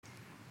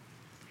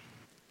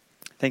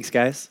Thanks,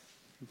 guys.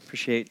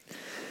 Appreciate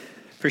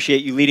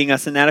you leading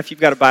us in that. If you've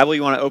got a Bible,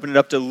 you want to open it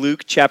up to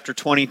Luke chapter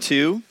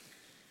 22.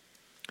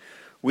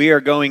 We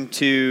are going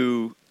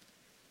to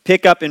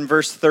pick up in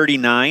verse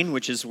 39,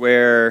 which is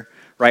right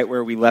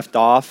where we left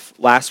off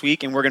last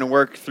week, and we're going to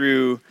work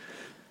through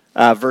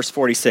verse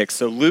 46.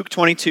 So Luke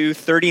 22,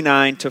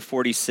 39 to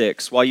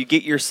 46. While you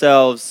get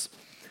yourselves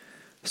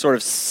sort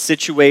of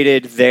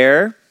situated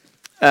there,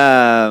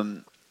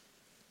 at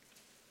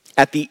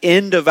the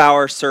end of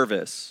our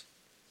service,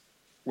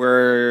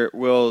 where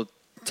we'll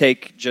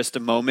take just a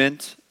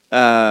moment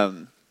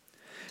to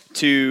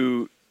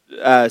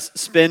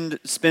spend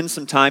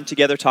some time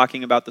together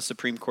talking about the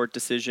Supreme Court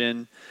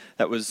decision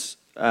that was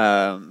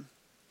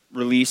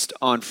released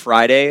on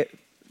Friday.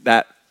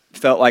 That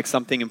felt like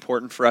something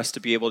important for us to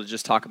be able to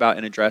just talk about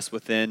and address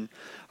within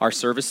our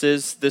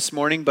services this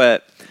morning,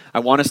 but I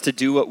want us to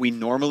do what we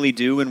normally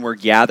do when we're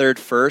gathered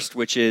first,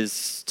 which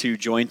is to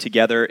join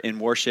together in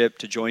worship,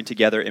 to join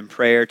together in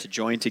prayer, to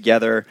join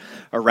together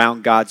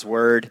around God's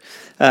word.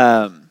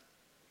 Those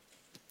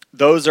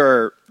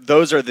are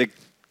the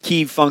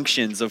key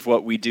functions of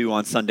what we do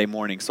on Sunday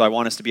morning. So I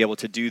want us to be able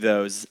to do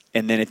those,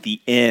 and then at the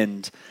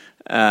end,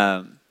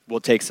 we'll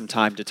take some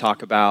time to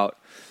talk about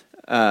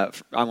I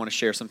want to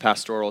share some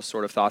pastoral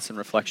sort of thoughts and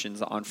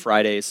reflections on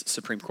Friday's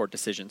Supreme Court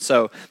decision.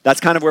 So that's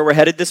kind of where we're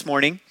headed this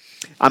morning.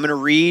 I'm going to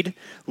read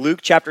Luke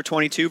chapter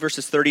 22,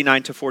 verses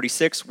 39 to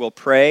 46. We'll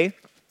pray,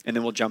 and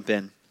then we'll jump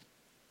in.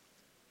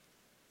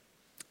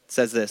 It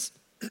says this.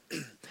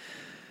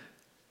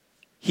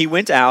 He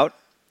went out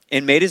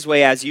and made his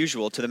way as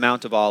usual to the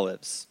Mount of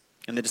Olives,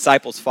 and the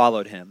disciples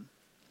followed him.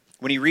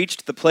 When he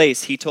reached the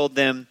place, he told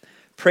them,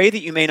 "Pray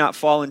that you may not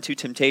fall into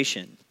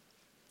temptation."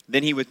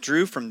 Then he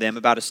withdrew from them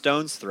about a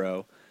stone's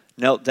throw,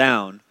 knelt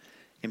down,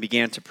 and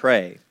began to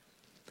pray.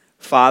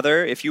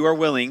 "Father, if you are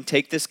willing,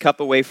 take this cup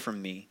away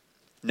from me.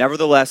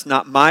 Nevertheless,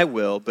 not my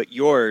will, but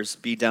yours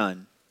be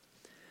done."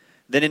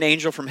 Then an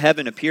angel from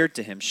heaven appeared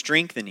to him,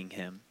 strengthening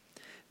him.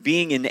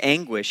 Being in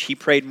anguish, he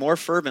prayed more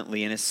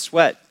fervently, and his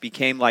sweat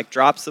became like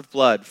drops of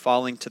blood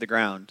falling to the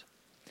ground.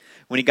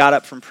 When he got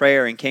up from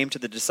prayer and came to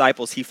the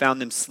disciples, he found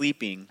them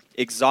sleeping,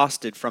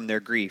 exhausted from their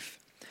grief.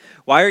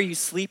 "Why are you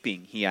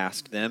sleeping?" he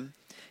asked them.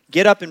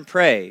 "Get up and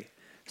pray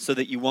so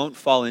that you won't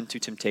fall into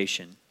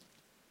temptation."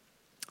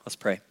 Let's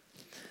pray.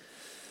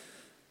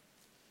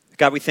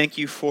 God, we thank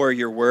you for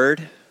your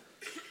word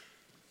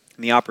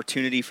and the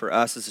opportunity for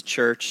us as a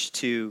church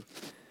to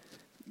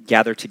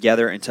gather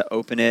together and to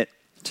open it,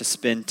 to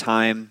spend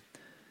time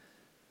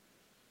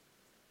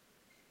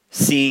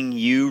seeing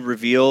you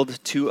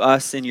revealed to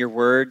us in your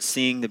word,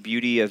 seeing the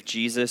beauty of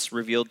Jesus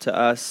revealed to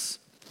us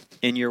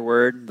in your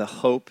word, the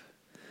hope,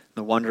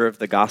 the wonder of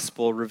the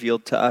gospel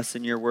revealed to us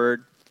in your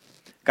word.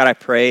 God, I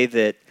pray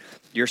that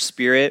your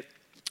Spirit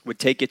would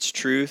take its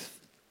truth,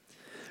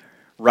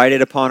 write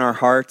it upon our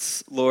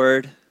hearts,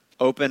 Lord.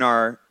 Open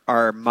our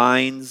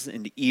minds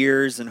and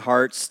ears and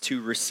hearts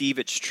to receive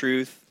its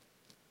truth.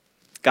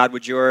 God,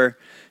 would your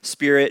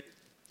Spirit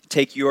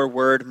take your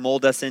word,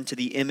 mold us into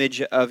the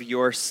image of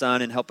your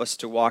Son, and help us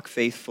to walk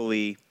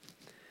faithfully,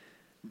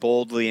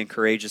 boldly, and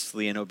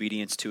courageously in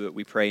obedience to it,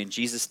 we pray in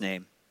Jesus'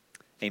 name.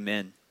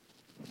 Amen.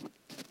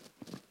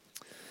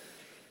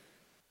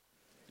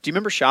 Do you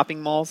remember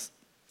shopping malls?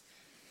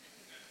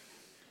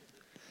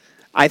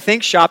 I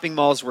think shopping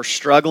malls were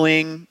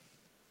struggling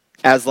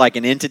as like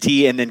an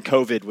entity, and then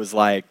COVID was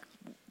like,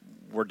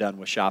 we're done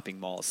with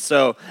shopping malls.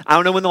 So I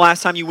don't know when the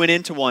last time you went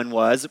into one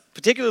was,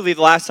 particularly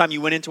the last time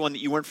you went into one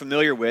that you weren't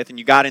familiar with, and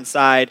you got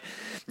inside,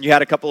 and you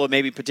had a couple of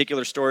maybe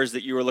particular stores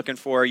that you were looking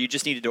for. You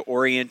just needed to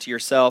orient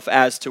yourself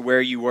as to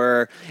where you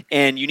were,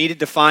 and you needed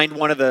to find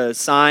one of the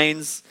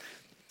signs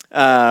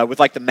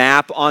with like the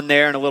map on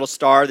there and a little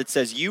star that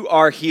says, "You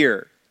are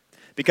here."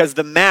 Because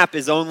the map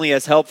is only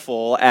as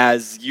helpful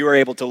as you are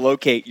able to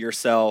locate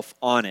yourself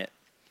on it.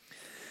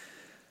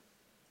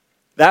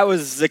 That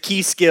was a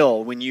key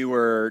skill when you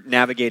were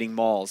navigating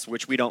malls,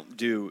 which we don't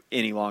do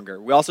any longer.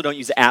 We also don't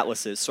use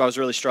atlases, so I was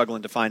really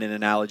struggling to find an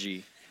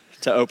analogy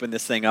to open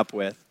this thing up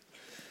with.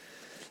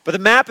 But the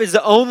map is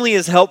only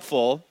as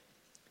helpful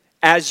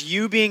as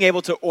you being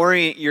able to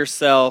orient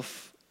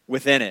yourself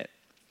within it.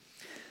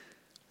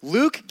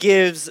 Luke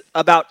gives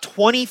about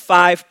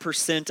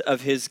 25%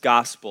 of his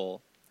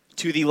gospel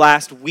to the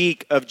last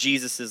week of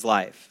Jesus'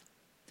 life.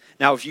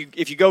 Now, if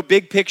you go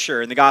big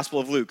picture in the Gospel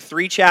of Luke,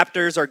 3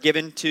 chapters are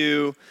given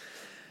to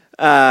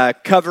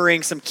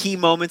covering some key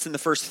moments in the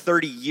first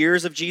 30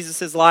 years of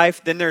Jesus'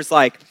 life. Then there's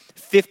like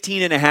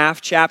 15 and a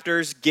half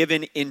chapters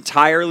given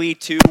entirely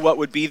to what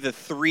would be the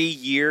 3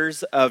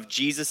 years of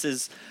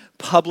Jesus'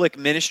 public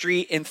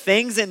ministry, and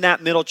things in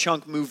that middle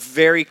chunk move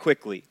very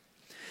quickly.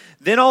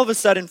 Then all of a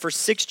sudden, for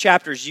 6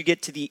 chapters, you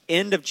get to the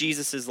end of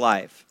Jesus'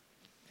 life.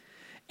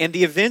 And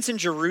the events in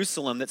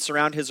Jerusalem that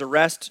surround his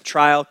arrest,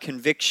 trial,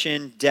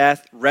 conviction,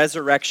 death,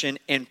 resurrection,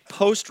 and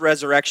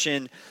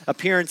post-resurrection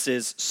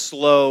appearances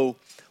slow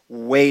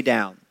way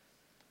down.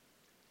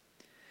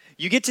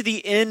 You get to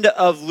the end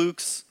of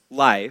Luke's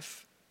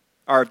life,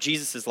 or of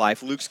Jesus'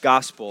 life, Luke's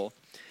gospel,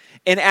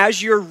 And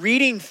as you're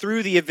reading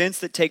through the events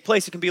that take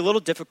place, it can be a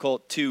little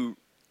difficult to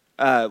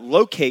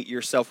locate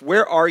yourself.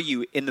 Where are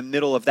you in the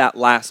middle of that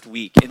last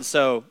week? And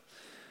so,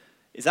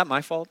 is that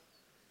my fault?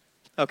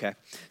 Okay.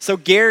 So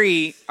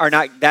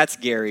that's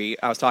Gary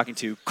I was talking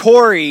to.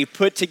 Corey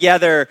put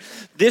together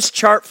this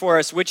chart for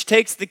us, which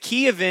takes the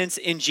key events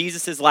in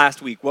Jesus'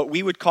 last week, what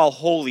we would call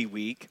Holy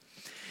Week,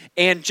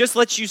 and just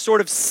lets you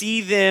sort of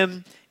see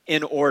them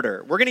in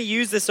order. We're going to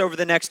use this over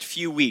the next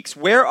few weeks.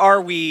 Where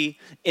are we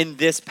in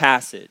this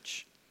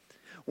passage?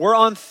 We're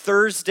on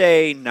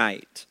Thursday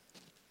night.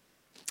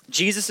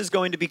 Jesus is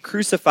going to be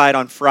crucified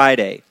on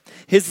Friday.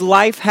 His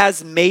life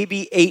has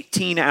maybe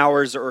 18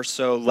 hours or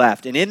so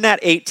left. And in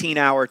that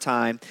 18-hour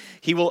time,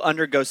 he will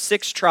undergo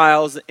 6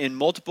 trials in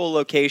multiple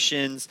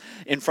locations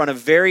in front of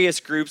various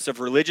groups of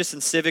religious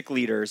and civic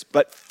leaders.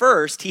 But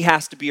first, he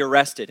has to be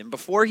arrested. And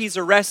before he's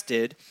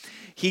arrested,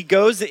 he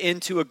goes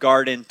into a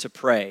garden to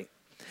pray.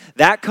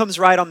 That comes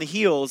right on the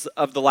heels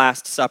of the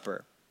Last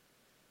Supper.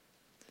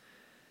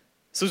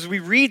 So as we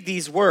read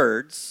these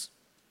words,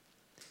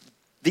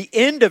 the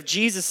end of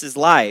Jesus'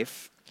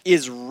 life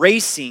is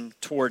racing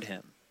toward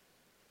him.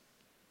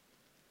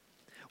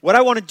 What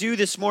I want to do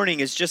this morning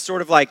is just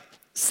sort of like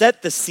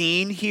set the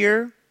scene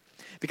here,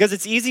 because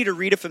it's easy to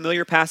read a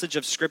familiar passage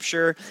of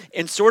Scripture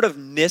and sort of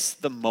miss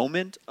the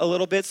moment a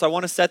little bit. So I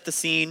want to set the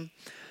scene.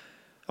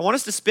 I want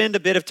us to spend a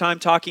bit of time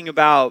talking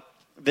about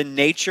the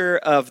nature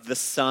of the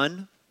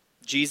Son,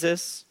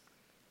 Jesus.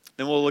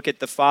 Then we'll look at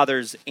the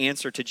Father's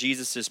answer to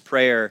Jesus'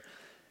 prayer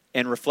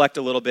and reflect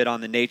a little bit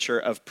on the nature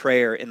of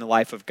prayer in the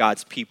life of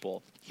God's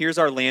people. Here's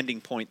our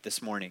landing point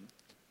this morning.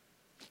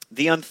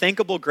 The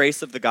unthinkable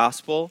grace of the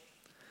gospel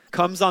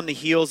comes on the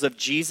heels of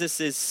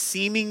Jesus'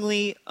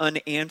 seemingly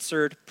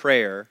unanswered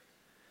prayer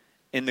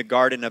in the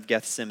Garden of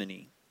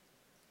Gethsemane.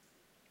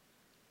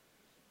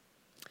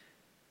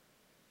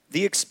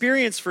 The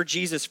experience for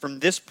Jesus from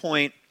this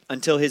point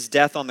until his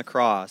death on the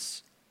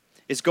cross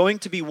is going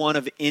to be one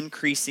of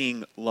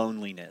increasing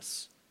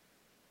loneliness.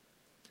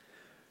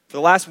 For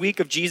the last week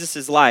of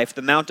Jesus' life,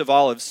 the Mount of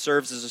Olives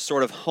serves as a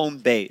sort of home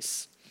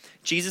base.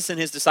 Jesus and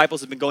his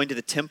disciples have been going to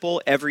the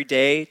temple every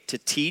day to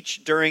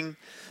teach during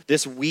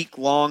this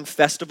week-long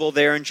festival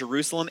there in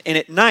Jerusalem, and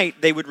at night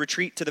they would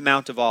retreat to the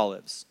Mount of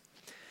Olives.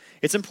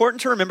 It's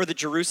important to remember that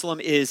Jerusalem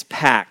is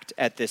packed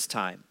at this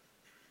time.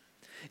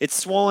 It's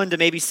swollen to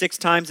maybe 6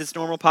 times its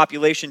normal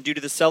population due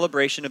to the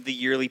celebration of the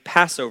yearly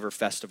Passover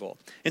festival.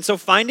 And so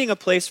finding a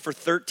place for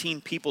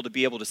 13 people to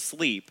be able to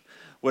sleep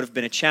would have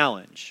been a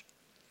challenge.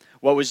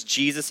 What was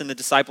Jesus and the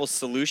disciples'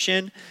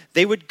 solution?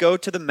 They would go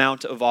to the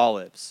Mount of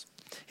Olives.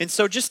 And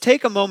so just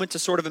take a moment to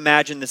sort of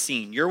imagine the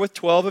scene. You're with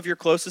 12 of your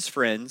closest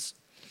friends.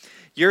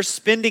 You're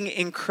spending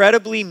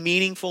incredibly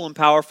meaningful and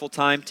powerful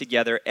time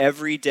together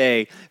every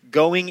day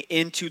going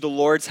into the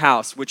Lord's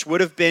house, which would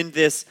have been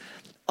this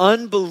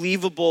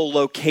unbelievable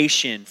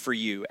location for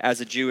you as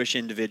a Jewish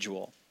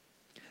individual.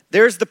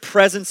 There's the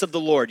presence of the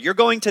Lord. You're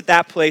going to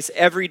that place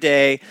every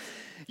day.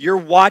 You're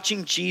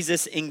watching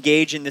Jesus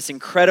engage in this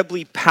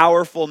incredibly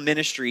powerful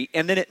ministry.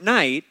 And then at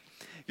night,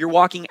 you're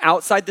walking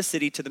outside the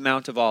city to the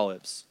Mount of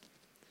Olives.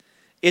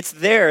 It's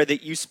there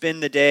that you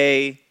spend the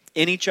day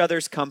in each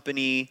other's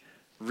company,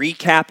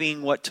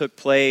 recapping what took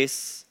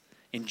place,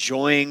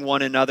 enjoying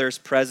one another's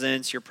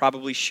presence. You're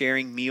probably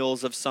sharing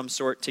meals of some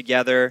sort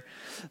together.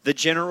 The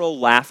general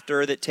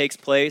laughter that takes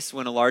place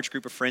when a large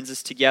group of friends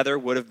is together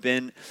would have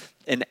been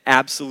an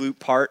absolute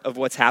part of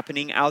what's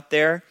happening out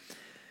there.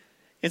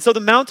 And so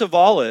the Mount of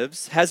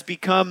Olives has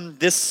become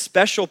this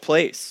special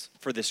place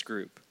for this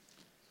group.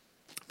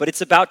 But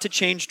it's about to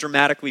change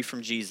dramatically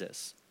from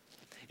Jesus.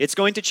 It's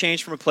going to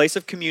change from a place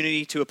of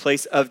community to a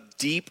place of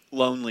deep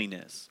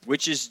loneliness,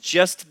 which is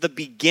just the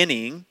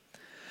beginning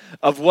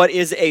of what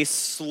is a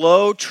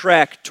slow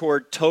trek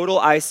toward total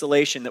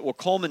isolation that will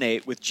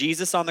culminate with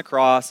Jesus on the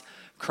cross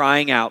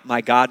crying out,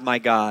 my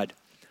God,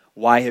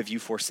 why have you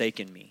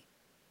forsaken me?"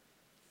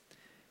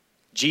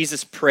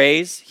 Jesus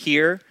prays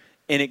here,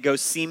 and it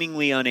goes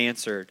seemingly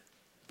unanswered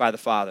by the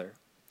Father.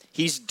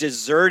 He's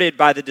deserted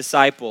by the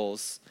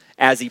disciples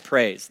as he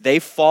prays. They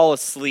fall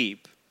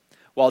asleep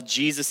while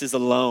Jesus is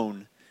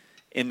alone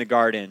in the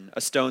garden, a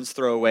stone's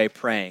throw away,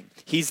 praying.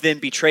 He's then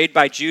betrayed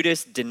by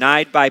Judas,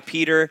 denied by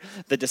Peter.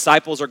 The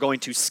disciples are going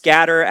to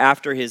scatter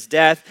after his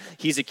death.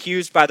 He's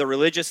accused by the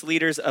religious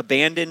leaders,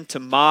 abandoned to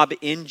mob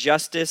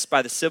injustice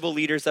by the civil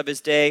leaders of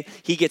his day.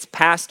 He gets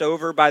passed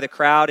over by the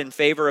crowd in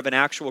favor of an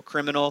actual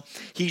criminal.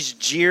 He's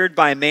jeered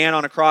by a man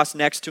on a cross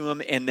next to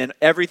him, and then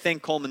everything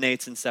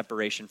culminates in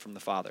separation from the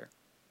Father.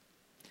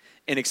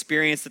 An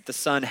experience that the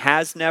Son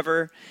has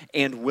never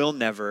and will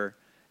never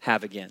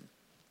have again.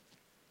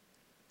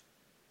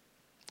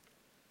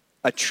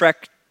 A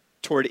trek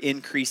toward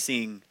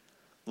increasing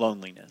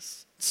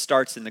loneliness. It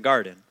starts in the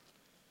garden.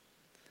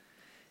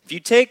 If you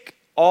take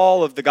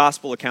all of the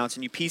gospel accounts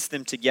and you piece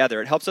them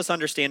together, it helps us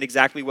understand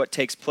exactly what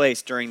takes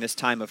place during this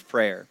time of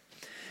prayer.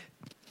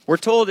 We're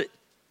told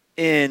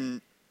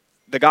in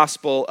the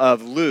Gospel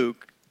of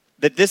Luke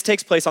that this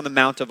takes place on the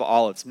Mount of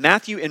Olives.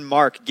 Matthew and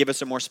Mark give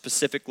us a more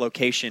specific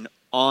location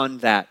on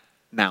that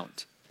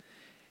mount.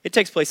 It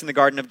takes place in the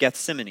Garden of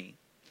Gethsemane.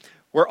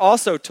 We're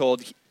also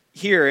told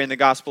here in the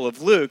Gospel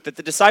of Luke that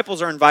the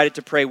disciples are invited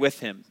to pray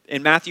with him.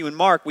 In Matthew and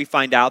Mark, we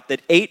find out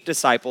that 8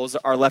 disciples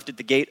are left at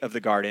the gate of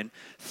the garden.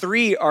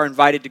 3 are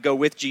invited to go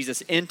with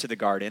Jesus into the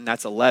garden.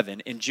 That's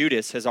 11. And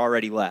Judas has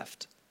already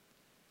left.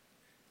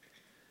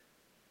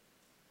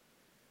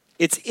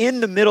 It's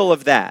in the middle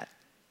of that,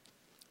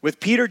 with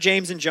Peter,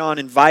 James, and John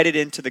invited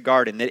into the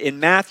garden, that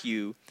in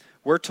Matthew,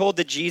 we're told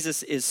that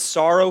Jesus is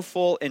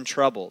sorrowful and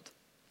troubled.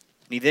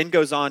 And he then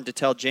goes on to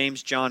tell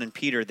James, John, and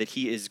Peter that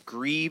he is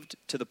grieved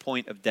to the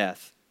point of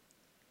death.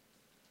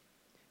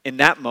 In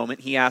that moment,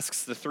 he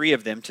asks the 3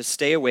 of them to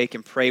stay awake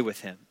and pray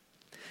with him.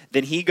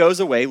 Then he goes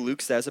away,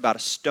 Luke says, about a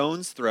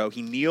stone's throw.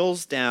 He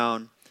kneels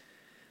down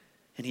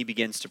and he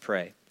begins to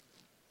pray.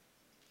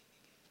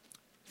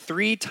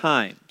 3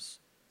 times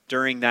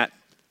during that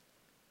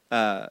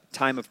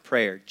time of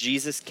prayer,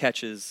 Jesus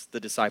catches the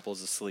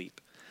disciples asleep.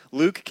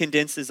 Luke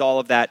condenses all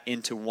of that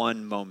into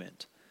one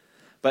moment.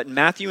 But in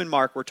Matthew and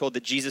Mark, we're told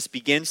that Jesus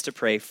begins to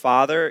pray,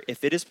 "Father,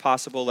 if it is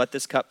possible, let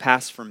this cup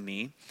pass from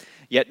me,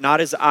 yet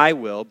not as I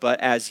will, but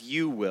as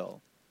you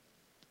will."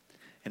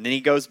 And then he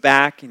goes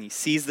back and he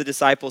sees the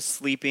disciples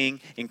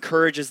sleeping,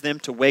 encourages them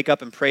to wake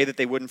up and pray that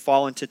they wouldn't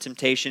fall into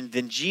temptation.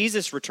 Then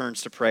Jesus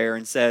returns to prayer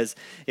and says,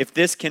 "If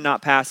this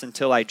cannot pass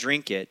until I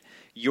drink it,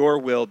 your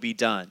will be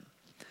done."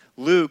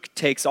 Luke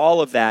takes all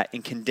of that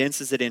and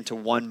condenses it into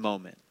one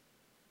moment.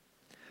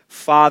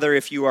 "Father,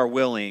 if you are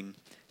willing,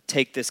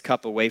 take this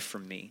cup away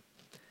from me.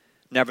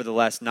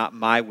 Nevertheless, not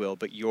my will,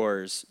 but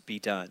yours be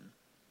done."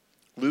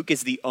 Luke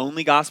is the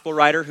only gospel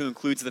writer who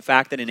includes the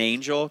fact that an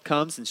angel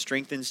comes and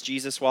strengthens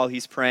Jesus while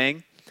he's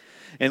praying.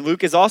 And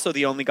Luke is also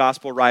the only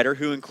gospel writer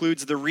who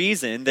includes the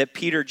reason that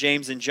Peter,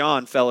 James, and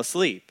John fell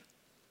asleep.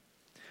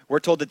 We're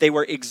told that they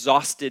were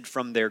exhausted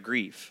from their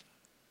grief.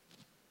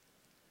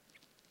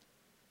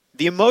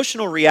 The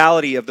emotional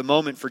reality of the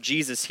moment for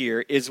Jesus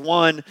here is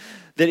one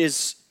that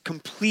is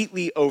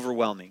completely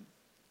overwhelming.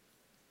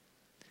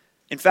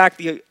 In fact,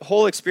 the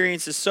whole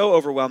experience is so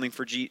overwhelming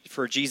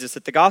for Jesus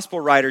that the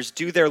gospel writers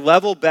do their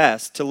level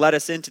best to let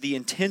us into the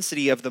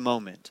intensity of the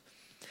moment.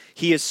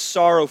 He is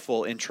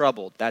sorrowful and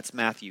troubled. That's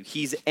Matthew.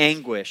 He's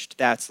anguished.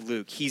 That's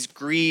Luke. He's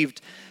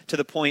grieved to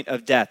the point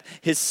of death.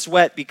 His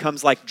sweat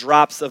becomes like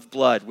drops of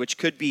blood, which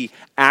could be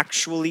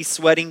actually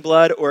sweating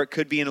blood, or it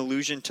could be an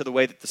allusion to the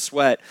way that the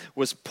sweat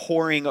was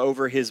pouring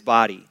over his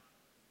body.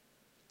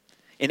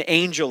 An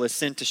angel is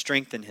sent to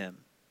strengthen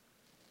him.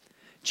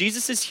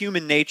 Jesus'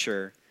 human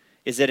nature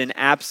is at an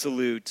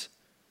absolute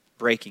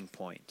breaking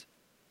point.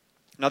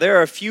 Now, there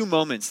are a few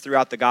moments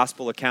throughout the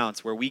gospel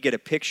accounts where we get a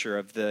picture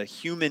of the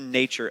human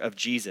nature of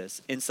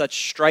Jesus in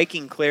such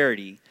striking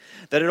clarity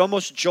that it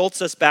almost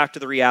jolts us back to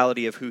the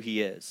reality of who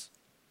he is.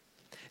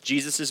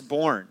 Jesus is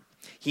born.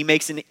 He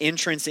makes an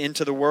entrance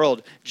into the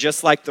world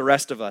just like the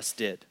rest of us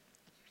did.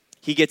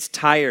 He gets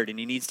tired and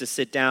he needs to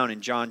sit down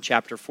in John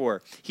chapter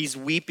 4. He's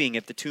weeping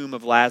at the tomb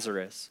of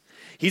Lazarus.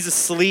 He's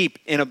asleep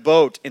in a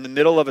boat in the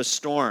middle of a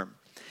storm.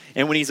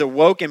 And when he's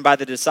awoken by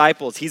the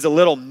disciples, he's a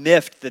little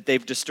miffed that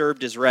they've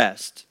disturbed his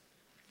rest.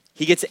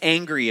 He gets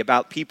angry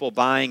about people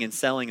buying and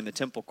selling in the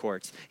temple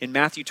courts. In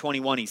Matthew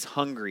 21, he's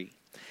hungry.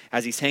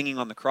 As he's hanging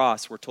on the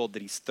cross, we're told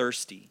that he's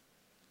thirsty.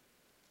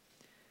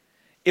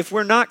 If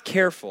we're not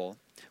careful,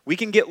 we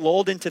can get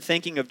lulled into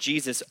thinking of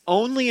Jesus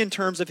only in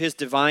terms of his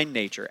divine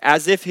nature,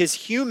 as if his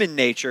human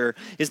nature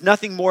is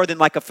nothing more than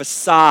like a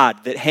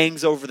facade that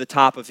hangs over the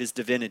top of his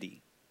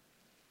divinity.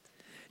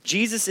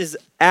 Jesus is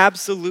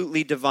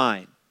absolutely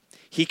divine.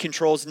 He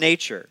controls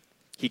nature.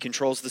 He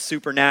controls the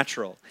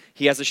supernatural.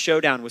 He has a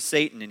showdown with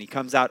Satan and he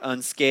comes out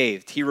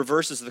unscathed. He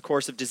reverses the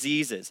course of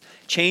diseases,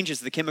 changes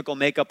the chemical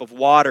makeup of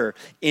water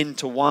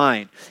into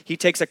wine. He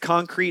takes a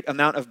concrete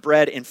amount of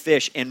bread and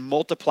fish and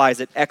multiplies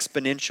it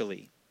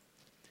exponentially.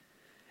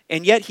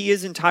 And yet he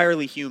is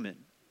entirely human.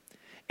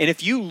 And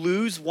if you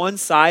lose one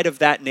side of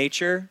that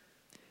nature,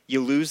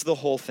 you lose the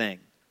whole thing.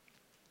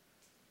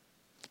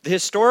 The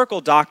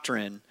historical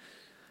doctrine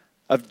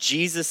of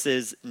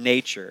Jesus'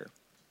 nature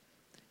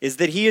is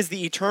that he is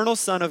the eternal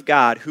Son of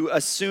God who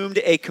assumed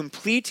a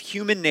complete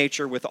human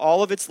nature with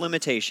all of its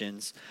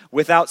limitations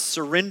without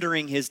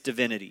surrendering his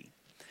divinity.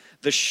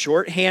 The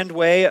shorthand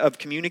way of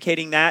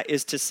communicating that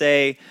is to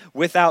say,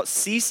 without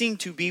ceasing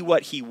to be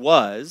what he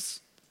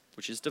was,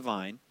 which is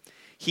divine,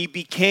 he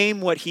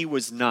became what he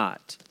was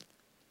not,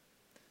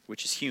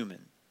 which is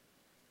human.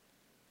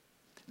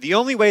 The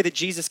only way that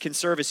Jesus can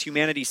serve as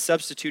humanity's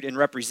substitute and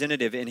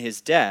representative in his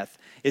death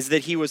is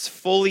that he was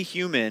fully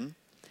human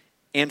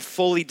and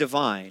fully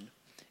divine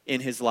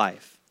in his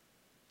life.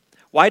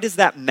 Why does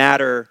that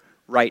matter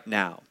right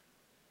now?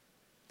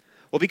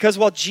 Well, because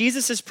while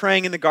Jesus is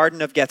praying in the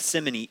Garden of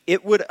Gethsemane,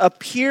 it would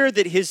appear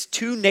that his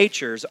two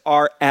natures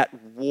are at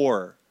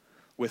war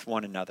with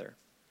one another.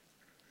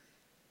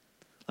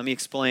 Let me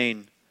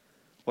explain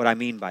what I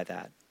mean by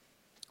that.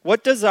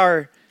 What does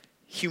our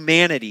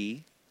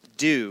humanity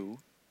do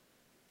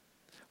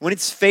when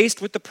it's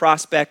faced with the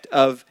prospect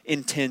of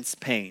intense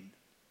pain?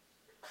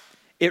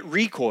 It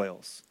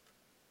recoils.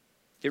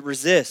 It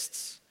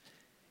resists.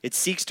 It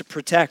seeks to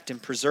protect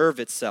and preserve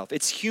itself.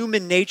 It's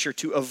human nature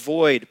to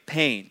avoid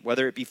pain,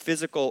 whether it be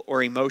physical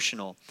or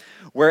emotional,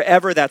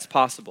 wherever that's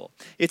possible.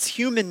 It's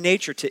human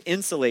nature to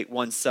insulate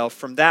oneself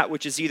from that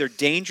which is either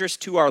dangerous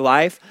to our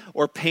life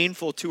or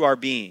painful to our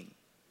being.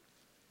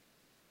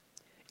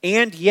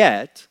 And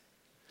yet,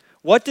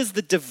 what does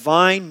the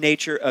divine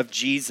nature of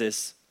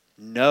Jesus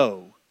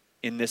know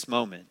in this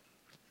moment?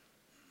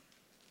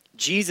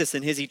 Jesus,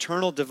 in his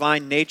eternal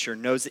divine nature,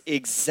 knows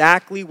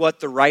exactly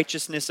what the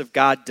righteousness of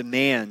God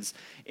demands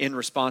in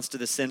response to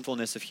the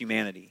sinfulness of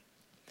humanity.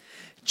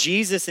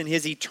 Jesus, in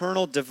his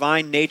eternal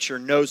divine nature,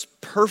 knows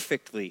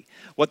perfectly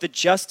what the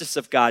justice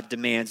of God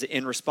demands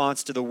in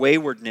response to the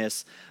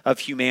waywardness of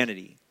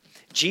humanity.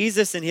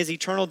 Jesus, in his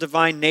eternal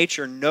divine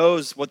nature,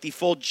 knows what the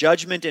full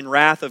judgment and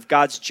wrath of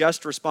God's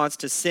just response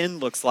to sin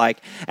looks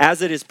like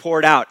as it is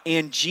poured out.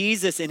 And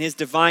Jesus, in his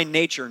divine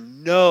nature,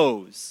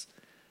 knows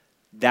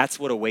that's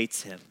what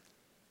awaits him.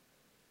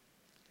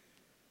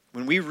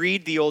 When we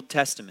read the Old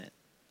Testament,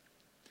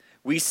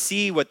 we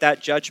see what that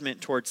judgment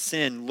towards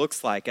sin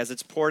looks like as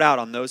it's poured out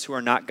on those who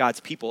are not God's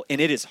people. And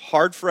it is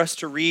hard for us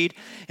to read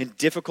and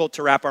difficult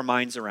to wrap our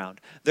minds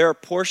around. There are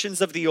portions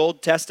of the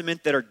Old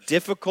Testament that are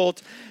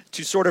difficult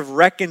to sort of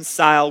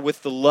reconcile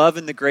with the love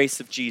and the grace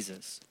of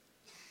Jesus.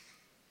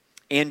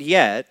 And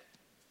yet,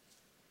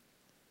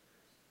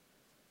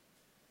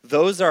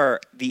 those are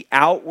the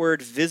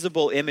outward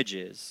visible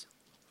images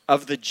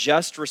of the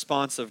just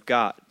response of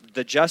God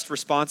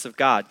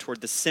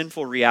toward the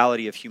sinful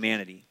reality of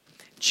humanity.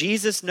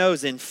 Jesus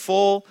knows in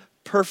full,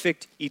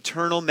 perfect,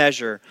 eternal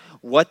measure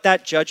what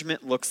that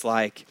judgment looks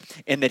like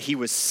and that he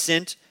was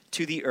sent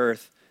to the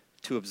earth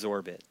to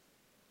absorb it.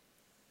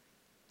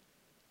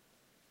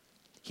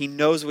 He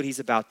knows what he's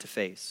about to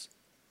face.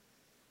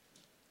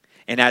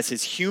 And as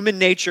his human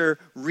nature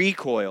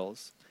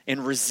recoils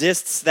and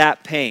resists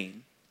that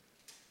pain,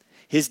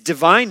 his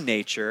divine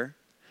nature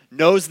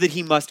knows that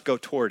he must go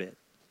toward it.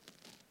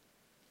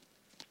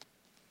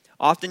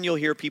 Often you'll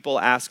hear people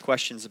ask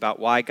questions about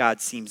why God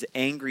seems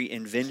angry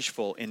and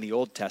vengeful in the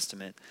Old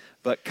Testament,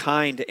 but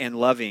kind and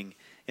loving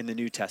in the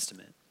New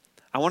Testament.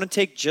 I want to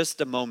take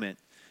just a moment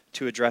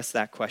to address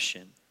that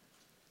question.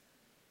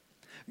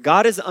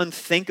 God is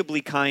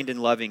unthinkably kind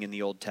and loving in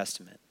the Old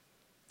Testament.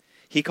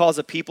 He calls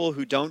a people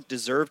who don't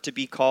deserve to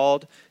be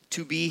called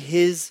to be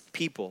his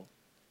people.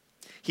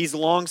 He's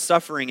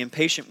long-suffering and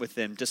patient with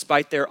them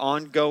despite their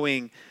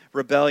ongoing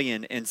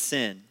rebellion and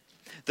sin.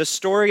 The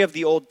story of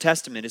the Old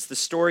Testament is the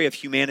story of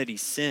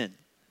humanity's sin,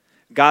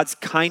 God's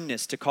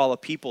kindness to call a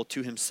people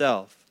to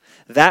himself,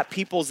 that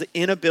people's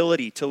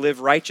inability to live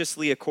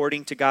righteously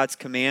according to God's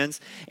commands,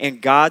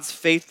 and God's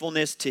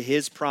faithfulness to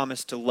his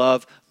promise to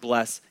love,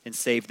 bless, and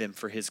save them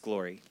for his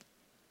glory.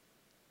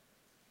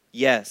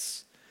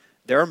 Yes,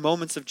 there are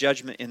moments of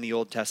judgment in the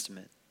Old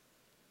Testament.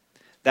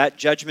 That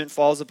judgment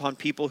falls upon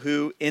people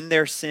who, in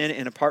their sin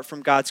and apart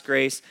from God's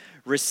grace,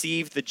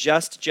 receive the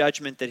just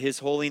judgment that his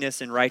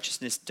holiness and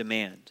righteousness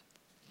demand.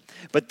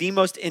 But the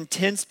most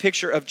intense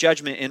picture of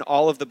judgment in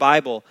all of the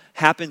Bible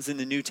happens in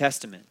the New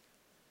Testament.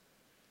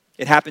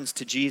 It happens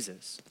to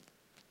Jesus.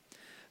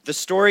 The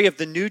story of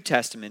the New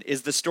Testament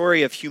is the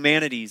story of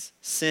humanity's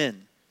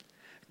sin,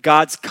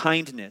 God's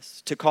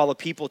kindness to call a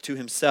people to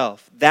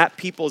himself, that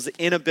people's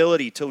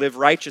inability to live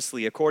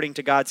righteously according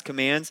to God's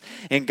commands,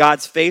 and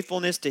God's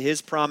faithfulness to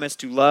his promise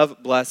to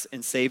love, bless,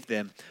 and save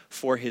them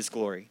for his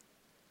glory.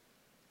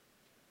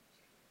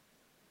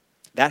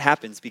 That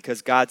happens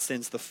because God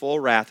sends the full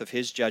wrath of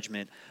his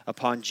judgment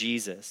upon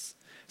Jesus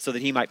so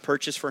that he might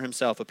purchase for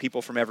himself a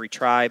people from every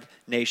tribe,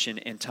 nation,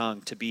 and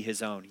tongue to be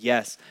his own.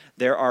 Yes,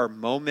 there are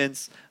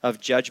moments of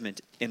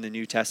judgment in the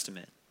New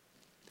Testament.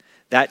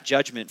 That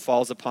judgment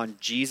falls upon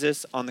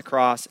Jesus on the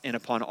cross and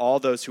upon all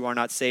those who are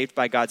not saved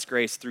by God's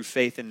grace through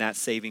faith in that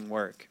saving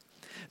work.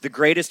 The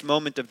greatest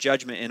moment of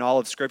judgment in all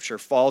of Scripture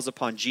falls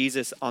upon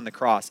Jesus on the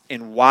cross.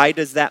 And why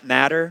does that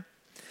matter?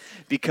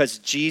 Because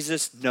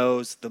Jesus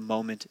knows the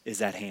moment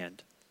is at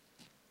hand.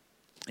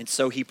 And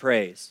so he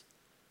prays,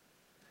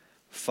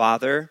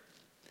 Father,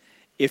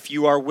 if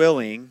you are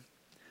willing,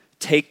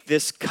 take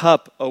this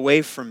cup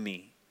away from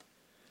me.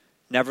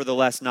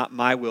 Nevertheless, not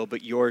my will,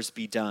 but yours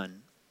be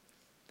done.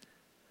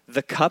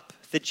 The cup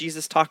that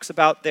Jesus talks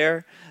about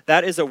there,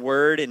 that is a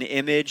word, an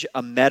image,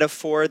 a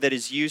metaphor that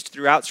is used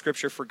throughout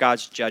Scripture for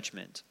God's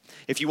judgment.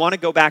 If you want to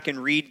go back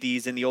and read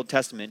these in the Old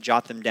Testament,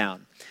 jot them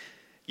down.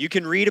 You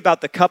can read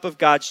about the cup of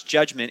God's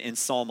judgment in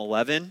Psalm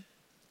 11,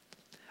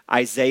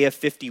 Isaiah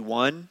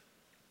 51,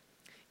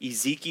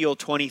 Ezekiel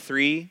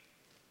 23,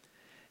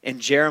 and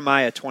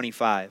Jeremiah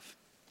 25.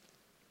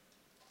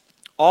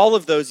 All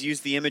of those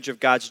use the image of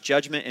God's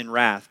judgment and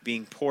wrath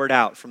being poured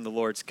out from the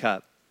Lord's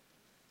cup.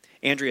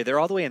 Andrea, they're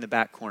all the way in the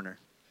back corner.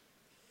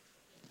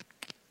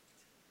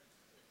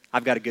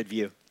 I've got a good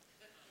view.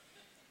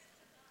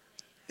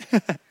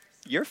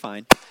 You're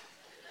fine.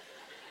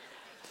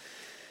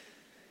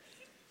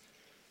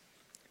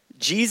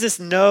 Jesus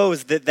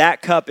knows that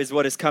that cup is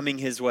what is coming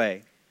his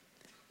way.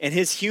 And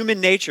his human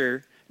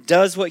nature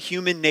does what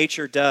human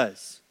nature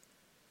does.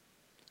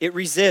 It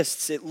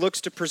resists. It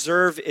looks to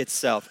preserve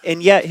itself.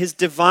 And yet his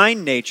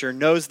divine nature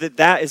knows that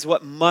that is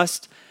what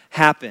must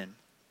happen.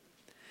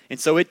 And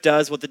so it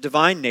does what the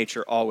divine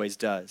nature always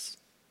does,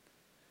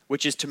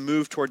 which is to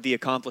move toward the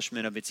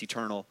accomplishment of its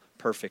eternal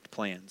perfect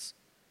plans.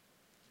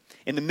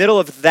 In the middle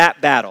of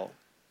that battle,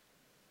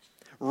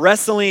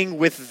 wrestling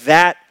with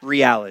that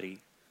reality,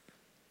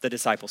 the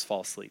disciples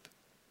fall asleep.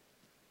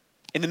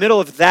 In the middle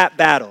of that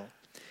battle,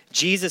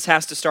 Jesus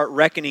has to start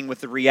reckoning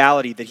with the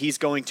reality that he's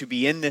going to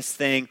be in this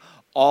thing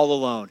all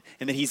alone,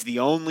 and that he's the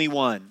only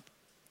one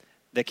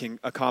that can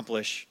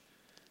accomplish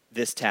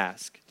this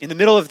task. In the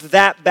middle of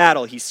that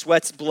battle, he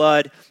sweats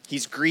blood,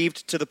 he's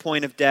grieved to the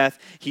point of death,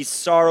 he's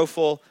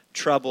sorrowful,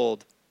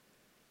 troubled,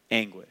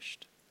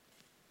 anguished.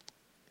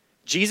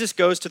 Jesus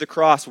goes to the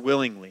cross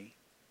willingly.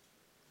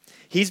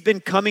 He's been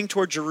coming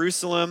toward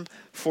Jerusalem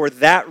for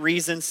that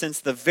reason since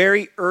the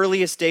very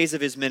earliest days of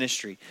his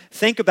ministry.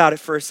 Think about it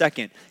for a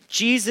second.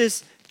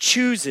 Jesus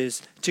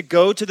chooses to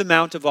go to the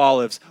Mount of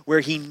Olives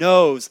where he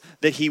knows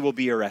that he will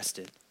be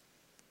arrested.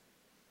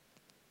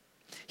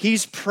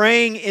 He's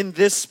praying in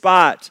this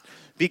spot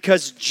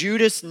because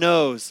Judas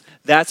knows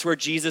that's where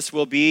Jesus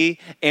will be,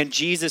 and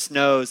Jesus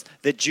knows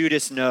that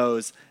Judas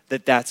knows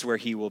that that's where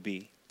he will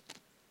be.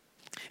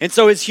 And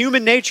so his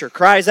human nature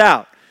cries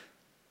out,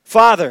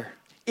 "Father,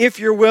 if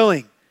you're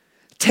willing,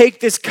 take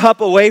this cup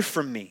away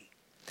from me."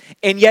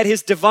 And yet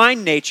his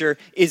divine nature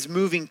is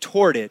moving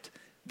toward it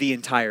the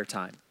entire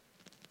time.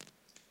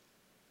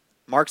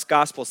 Mark's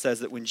gospel says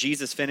that when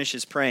Jesus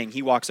finishes praying,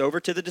 he walks over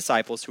to the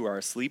disciples who are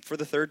asleep for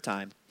the third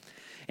time,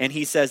 and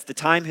he says, "The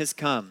time has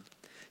come.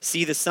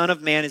 See, the Son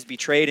of Man is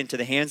betrayed into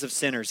the hands of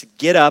sinners.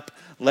 Get up,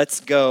 let's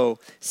go.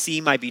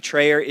 See, my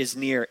betrayer is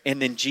near."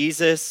 And then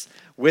Jesus,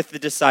 with the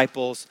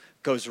disciples,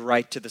 goes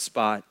right to the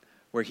spot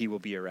where he will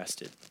be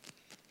arrested.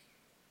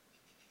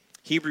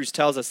 Hebrews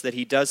tells us that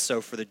he does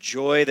so for the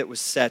joy that was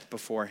set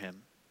before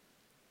him.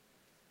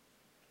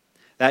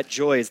 That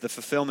joy is the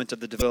fulfillment of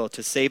the will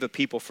to save a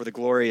people for the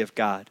glory of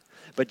God.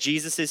 But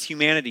Jesus'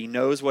 humanity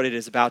knows what it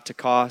is about to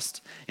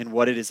cost and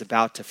what it is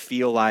about to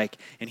feel like,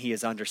 and he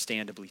is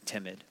understandably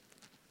timid.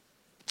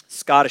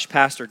 Scottish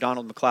pastor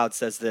Donald MacLeod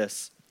says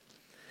this: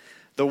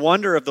 "The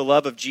wonder of the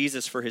love of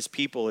Jesus for his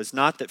people is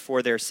not that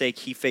for their sake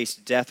he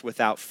faced death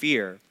without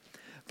fear,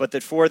 but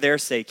that for their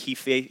sake he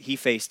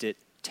faced it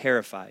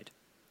terrified.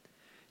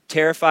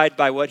 Terrified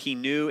by what he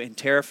knew and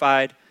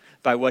terrified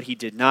by what he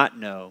did not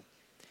know,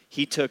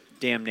 he took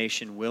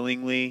damnation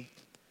willingly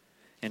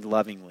and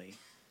lovingly."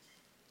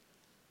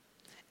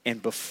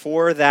 And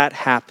before that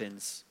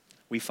happens,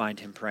 we find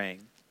him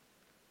praying.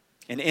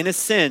 And in a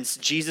sense,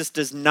 Jesus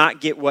does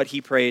not get what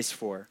he prays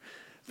for.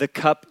 The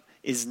cup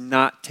is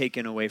not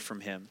taken away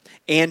from him.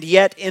 And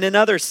yet, in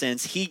another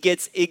sense, he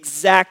gets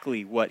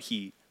exactly what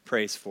he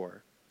prays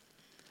for: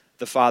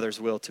 the Father's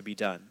will to be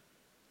done.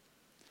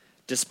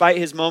 Despite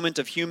his moment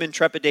of human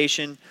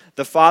trepidation,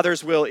 the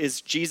Father's will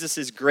is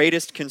Jesus'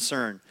 greatest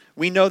concern.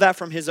 We know that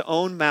from his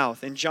own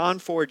mouth. In John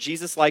 4,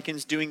 Jesus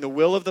likens doing the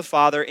will of the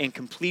Father and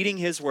completing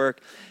his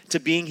work to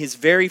being his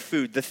very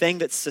food, the thing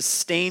that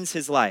sustains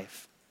his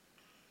life.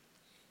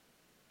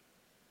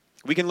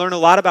 We can learn a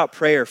lot about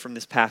prayer from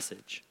this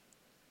passage.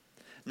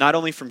 Not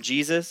only from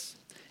Jesus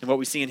and what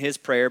we see in his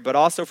prayer, but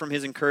also from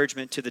his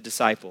encouragement to the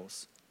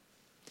disciples.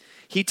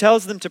 He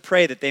tells them to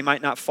pray that they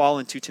might not fall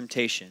into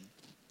temptation.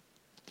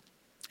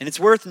 And it's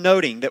worth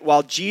noting that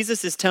while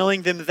Jesus is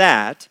telling them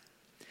that,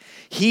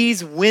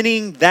 he's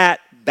winning that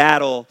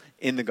battle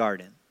in the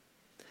garden.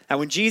 Now,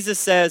 when Jesus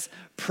says,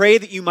 "Pray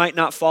that you might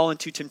not fall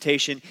into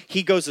temptation,"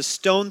 he goes a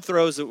stone's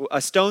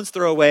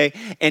throw away,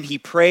 and he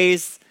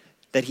prays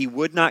that he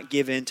would not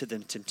give in to the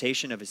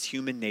temptation of his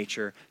human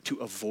nature to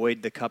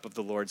avoid the cup of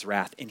the Lord's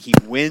wrath. And he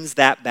wins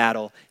that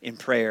battle in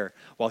prayer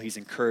while he's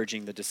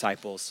encouraging the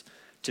disciples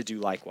to do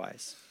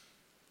likewise.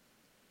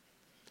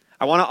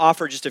 I want to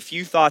offer just a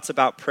few thoughts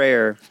about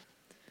prayer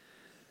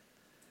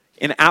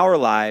in our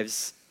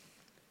lives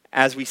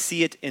as we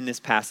see it in this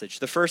passage.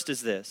 The first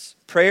is this: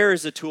 prayer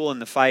is a tool in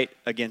the fight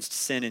against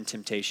sin and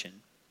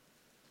temptation.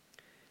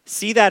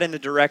 See that in the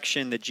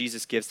direction that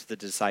Jesus gives to the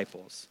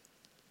disciples.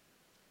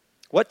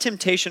 What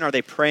temptation are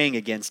they praying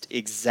against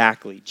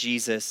exactly,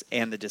 Jesus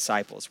and the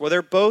disciples? Well,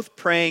 they're both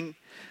praying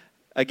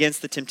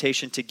against the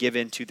temptation to give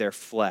in to their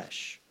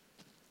flesh.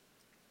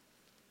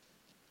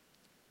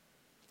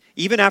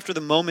 Even after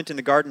the moment in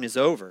the garden is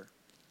over,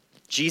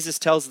 Jesus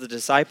tells the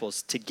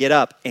disciples to get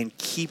up and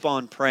keep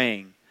on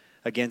praying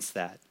against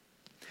that.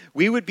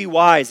 We would be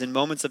wise in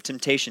moments of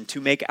temptation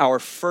to make our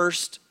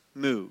first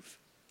move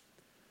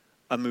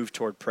a move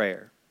toward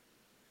prayer.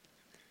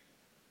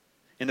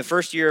 In the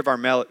first year of our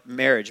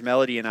marriage,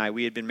 Melody and I,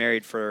 we had been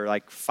married for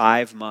like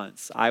 5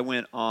 months. I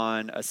went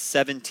on a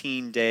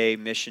 17-day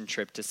mission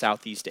trip to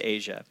Southeast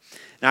Asia.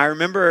 Now, I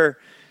remember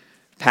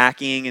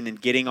packing and then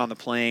getting on the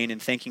plane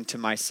and thinking to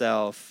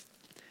myself,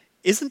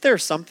 isn't there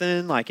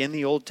something like in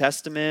the Old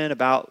Testament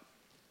about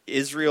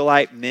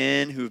Israelite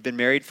men who have been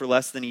married for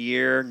less than a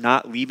year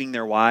not leaving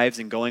their wives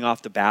and going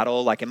off to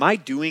battle? Like, am I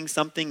doing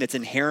something that's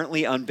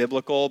inherently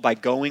unbiblical by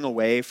going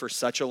away for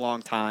such a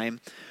long time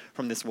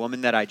from this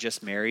woman that I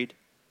just married?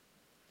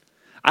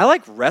 I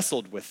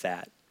wrestled with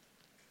that.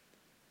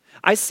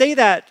 I say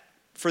that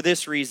for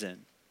this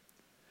reason.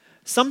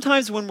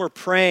 Sometimes when we're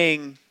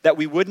praying that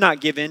we would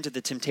not give in to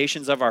the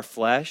temptations of our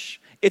flesh,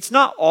 it's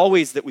not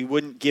always that we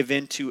wouldn't give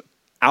in to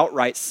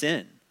outright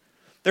sin.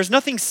 There's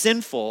nothing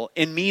sinful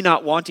in me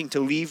not wanting to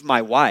leave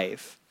my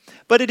wife,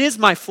 but it is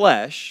my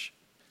flesh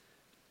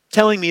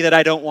telling me that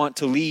I don't want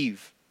to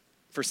leave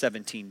for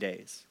 17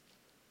 days.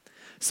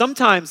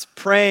 Sometimes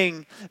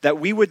praying that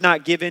we would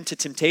not give in to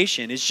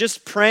temptation is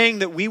just praying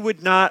that we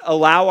would not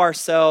allow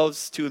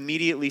ourselves to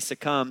immediately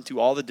succumb to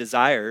all the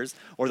desires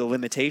or the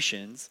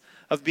limitations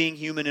of being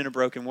human in a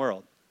broken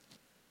world.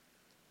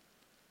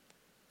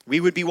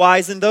 We would be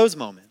wise in those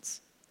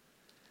moments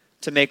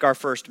to make our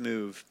first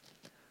move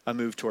a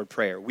move toward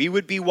prayer. We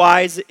would be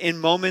wise in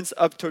moments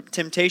of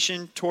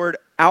temptation toward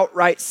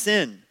outright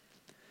sin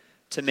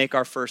to make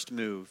our first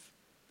move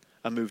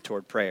a move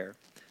toward prayer.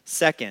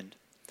 Second,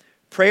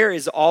 prayer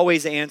is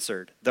always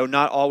answered, though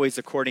not always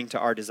according to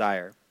our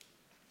desire.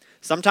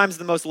 Sometimes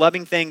the most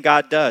loving thing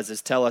God does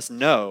is tell us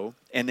no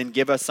and then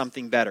give us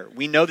something better.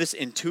 We know this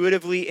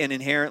intuitively and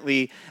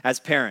inherently as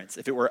parents.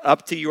 If it were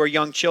up to your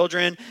young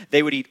children,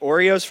 they would eat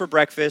Oreos for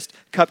breakfast,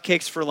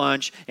 cupcakes for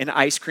lunch, and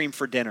ice cream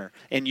for dinner.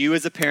 And you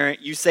as a parent,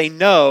 you say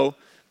no,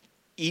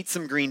 eat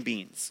some green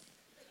beans.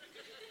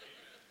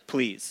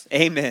 Please.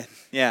 Amen.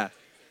 Yeah,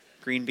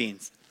 green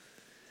beans.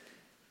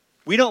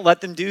 We don't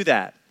let them do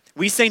that.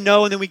 We say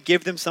no and then we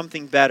give them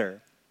something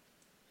better.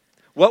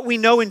 What we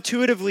know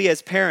intuitively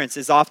as parents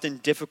is often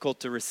difficult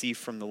to receive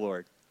from the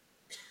Lord.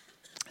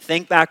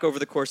 Think back over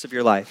the course of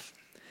your life.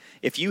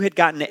 If you had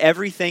gotten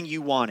everything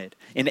you wanted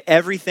and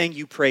everything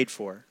you prayed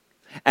for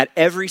at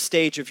every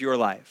stage of your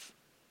life,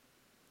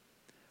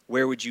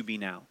 where would you be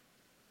now?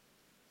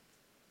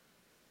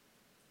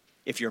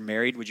 If you're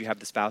married, would you have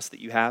the spouse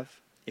that you have?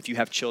 If you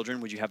have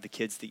children, would you have the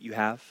kids that you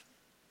have?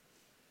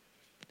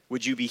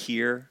 Would you be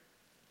here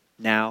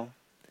now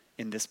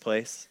in this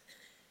place?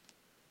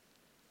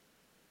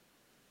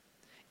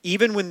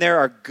 Even when there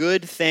are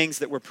good things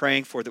that we're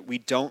praying for that we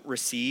don't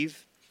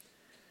receive,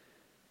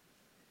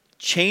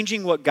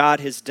 changing what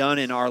God has done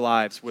in our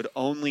lives would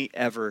only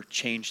ever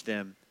change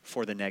them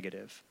for the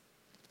negative.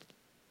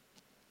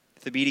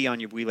 Thabiti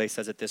Anyabwile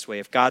says it this way: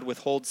 if God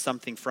withholds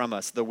something from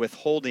us, the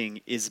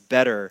withholding is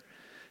better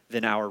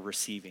than our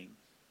receiving.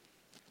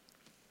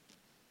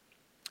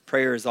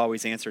 Prayer is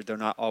always answered, though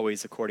not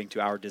always according to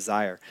our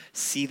desire.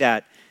 See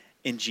that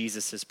in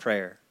Jesus'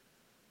 prayer.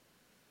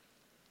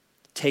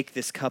 Take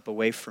this cup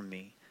away from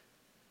me.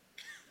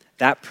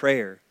 That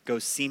prayer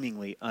goes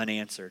seemingly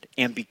unanswered.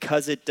 And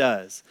because it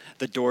does,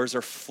 the doors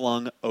are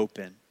flung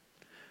open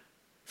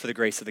for the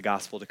grace of the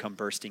gospel to come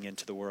bursting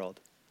into the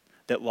world,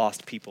 that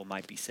lost people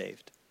might be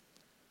saved.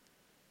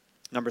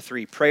 Number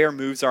 3, prayer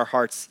moves our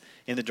hearts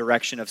in the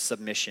direction of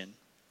submission.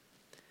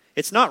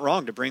 It's not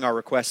wrong to bring our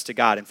requests to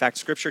God. In fact,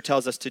 Scripture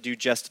tells us to do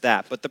just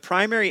that. But the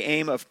primary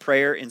aim of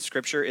prayer in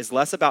Scripture is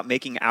less about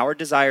making our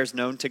desires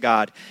known to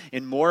God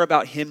and more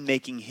about Him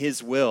making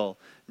His will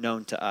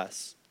known to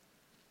us.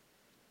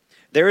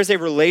 There is a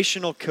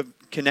relational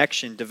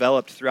connection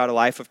developed throughout a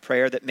life of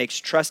prayer that makes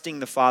trusting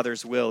the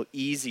Father's will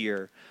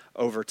easier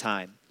over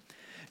time.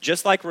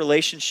 Just like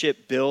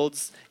relationship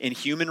builds in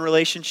human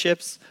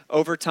relationships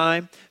over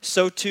time,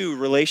 so too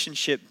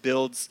relationship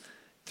builds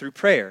through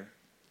prayer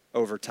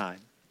over time.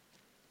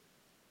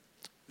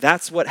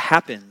 That's what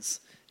happens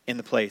in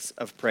the place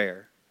of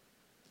prayer.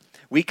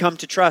 We come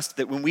to trust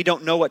that when we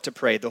don't know what to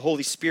pray, the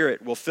Holy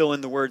Spirit will fill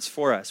in the words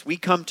for us. We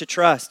come to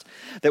trust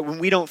that when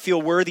we don't feel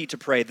worthy to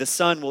pray, the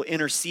Son will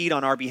intercede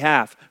on our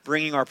behalf,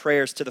 bringing our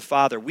prayers to the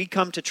Father. We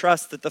come to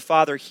trust that the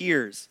Father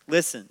hears,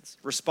 listens,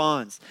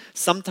 responds,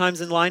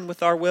 sometimes in line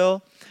with our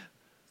will,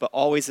 but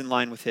always in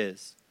line with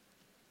His.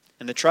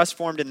 And the trust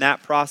formed in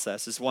that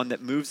process is one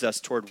that moves us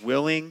toward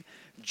willing,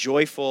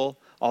 joyful,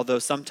 although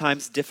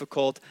sometimes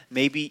difficult,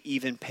 maybe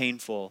even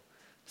painful,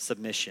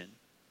 submission.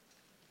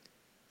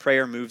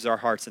 Prayer moves our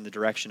hearts in the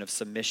direction of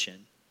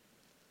submission.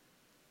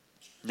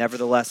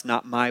 Nevertheless,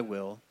 not my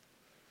will,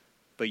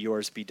 but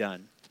yours be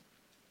done.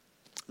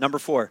 Number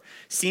 4,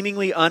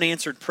 seemingly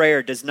unanswered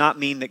prayer does not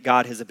mean that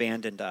God has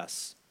abandoned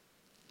us.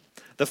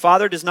 The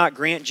Father does not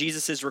grant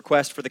Jesus'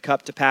 request for the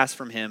cup to pass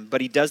from Him,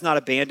 but He does not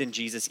abandon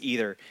Jesus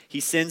either. He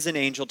sends an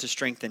angel to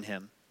strengthen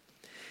Him.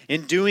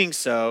 In doing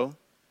so,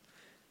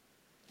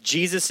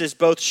 Jesus is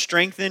both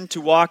strengthened to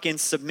walk in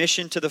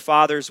submission to the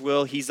Father's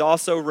will. He's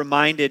also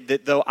reminded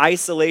that though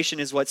isolation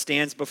is what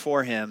stands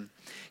before Him,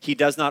 He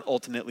does not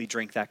ultimately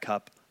drink that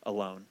cup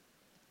alone.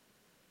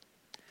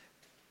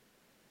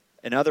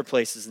 In other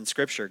places in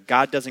Scripture,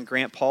 God doesn't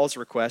grant Paul's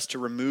request to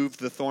remove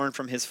the thorn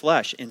from his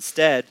flesh.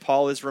 Instead,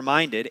 Paul is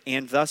reminded,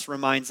 and thus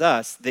reminds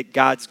us, that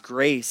God's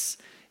grace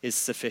is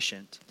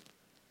sufficient.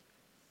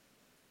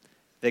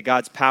 That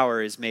God's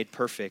power is made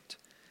perfect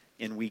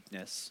in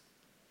weakness.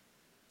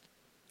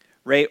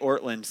 Ray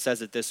Ortland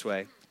says it this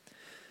way: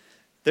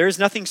 there is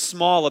nothing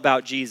small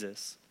about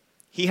Jesus.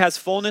 He has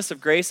fullness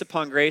of grace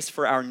upon grace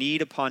for our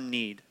need upon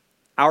need.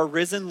 Our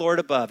risen Lord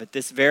above at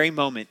this very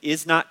moment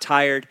is not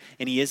tired,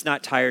 and he is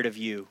not tired of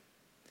you.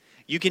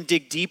 You can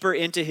dig deeper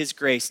into his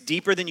grace,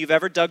 deeper than you've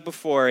ever dug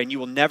before, and you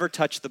will never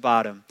touch the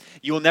bottom.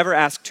 You will never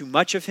ask too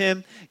much of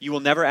him. You will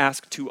never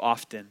ask too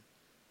often.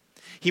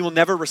 He will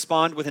never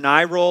respond with an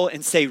eye roll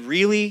and say,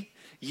 "Really?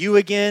 You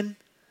again?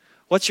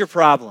 What's your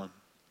problem?"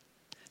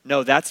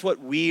 No, that's what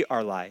we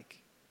are like.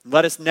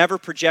 Let us never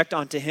project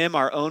onto him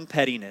our own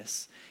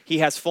pettiness. He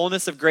has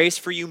fullness of grace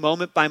for you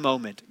moment by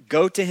moment.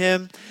 Go to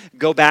him,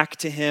 go back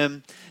to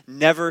him,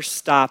 never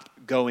stop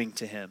going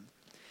to him.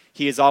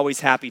 He is always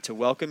happy to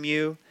welcome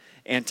you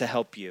and to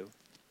help you.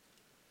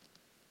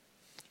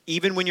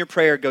 Even when your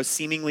prayer goes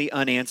seemingly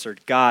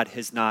unanswered, God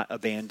has not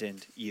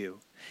abandoned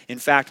you. In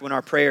fact, when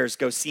our prayers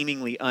go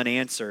seemingly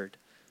unanswered,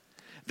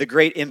 the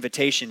great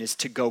invitation is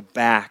to go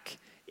back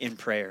in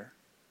prayer.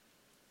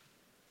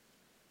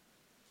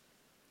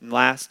 And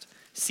last,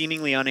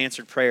 seemingly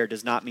unanswered prayer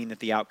does not mean that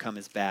the outcome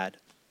is bad.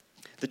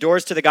 The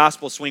doors to the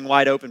gospel swing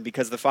wide open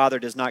because the Father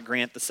does not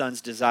grant the Son's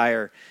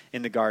desire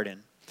in the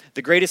garden.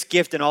 The greatest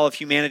gift in all of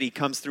humanity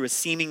comes through a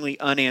seemingly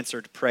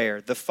unanswered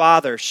prayer. The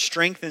Father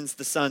strengthens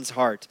the Son's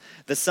heart.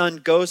 The Son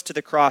goes to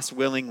the cross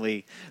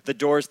willingly. The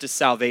doors to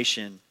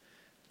salvation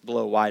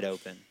blow wide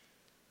open.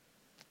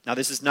 Now,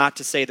 this is not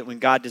to say that when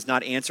God does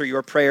not answer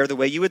your prayer the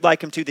way you would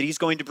like him to, that he's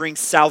going to bring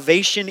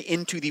salvation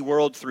into the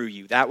world through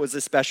you. That was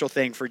a special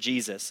thing for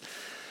Jesus.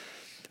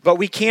 But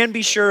we can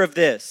be sure of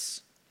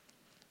this,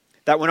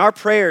 that when our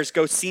prayers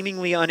go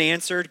seemingly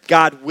unanswered,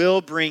 God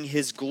will bring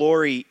his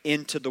glory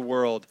into the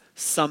world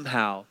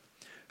somehow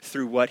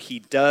through what he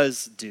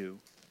does do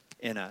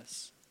in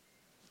us.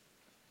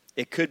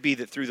 It could be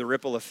that through the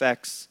ripple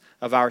effects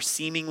of our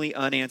seemingly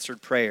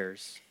unanswered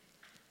prayers,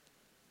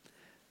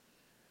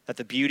 that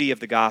the beauty of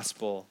the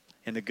gospel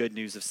and the good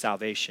news of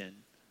salvation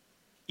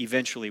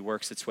eventually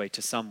works its way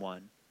to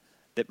someone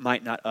that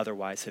might not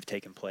otherwise have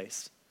taken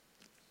place.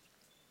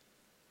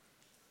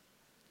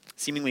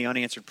 Seemingly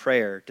unanswered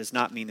prayer does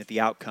not mean that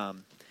the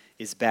outcome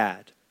is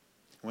bad.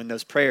 When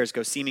those prayers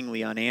go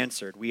seemingly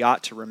unanswered, we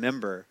ought to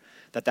remember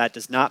that that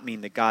does not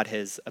mean that God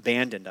has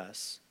abandoned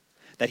us,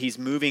 that he's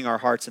moving our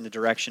hearts in the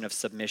direction of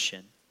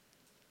submission.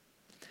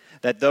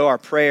 That though our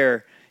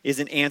prayer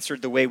isn't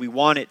answered the way we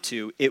want it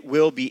to, it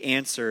will be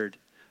answered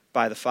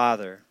by the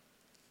Father.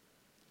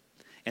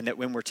 And that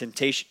when we're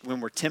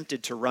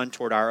tempted to run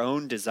toward our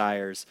own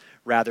desires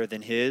rather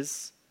than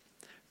his,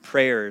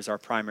 prayer is our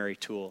primary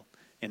tool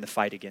in the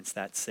fight against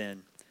that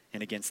sin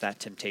and against that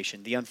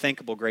temptation. The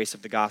unthinkable grace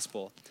of the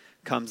gospel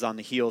comes on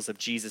the heels of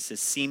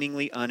Jesus'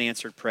 seemingly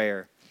unanswered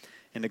prayer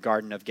in the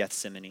Garden of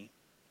Gethsemane.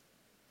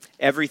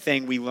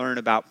 Everything we learn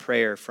about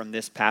prayer from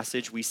this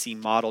passage we see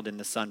modeled in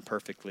the Son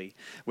perfectly,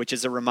 which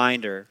is a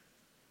reminder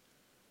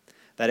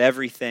that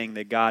everything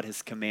that God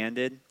has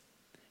commanded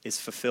is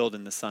fulfilled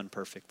in the Son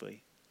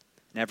perfectly.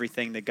 And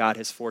everything that God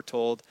has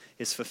foretold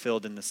is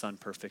fulfilled in the Son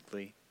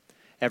perfectly.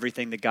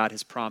 Everything that God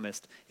has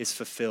promised is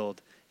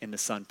fulfilled in the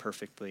Son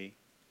perfectly.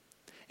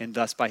 And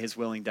thus, by his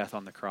willing death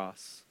on the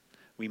cross,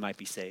 we might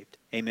be saved.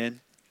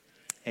 Amen?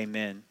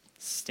 Amen.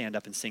 Stand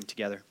up and sing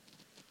together.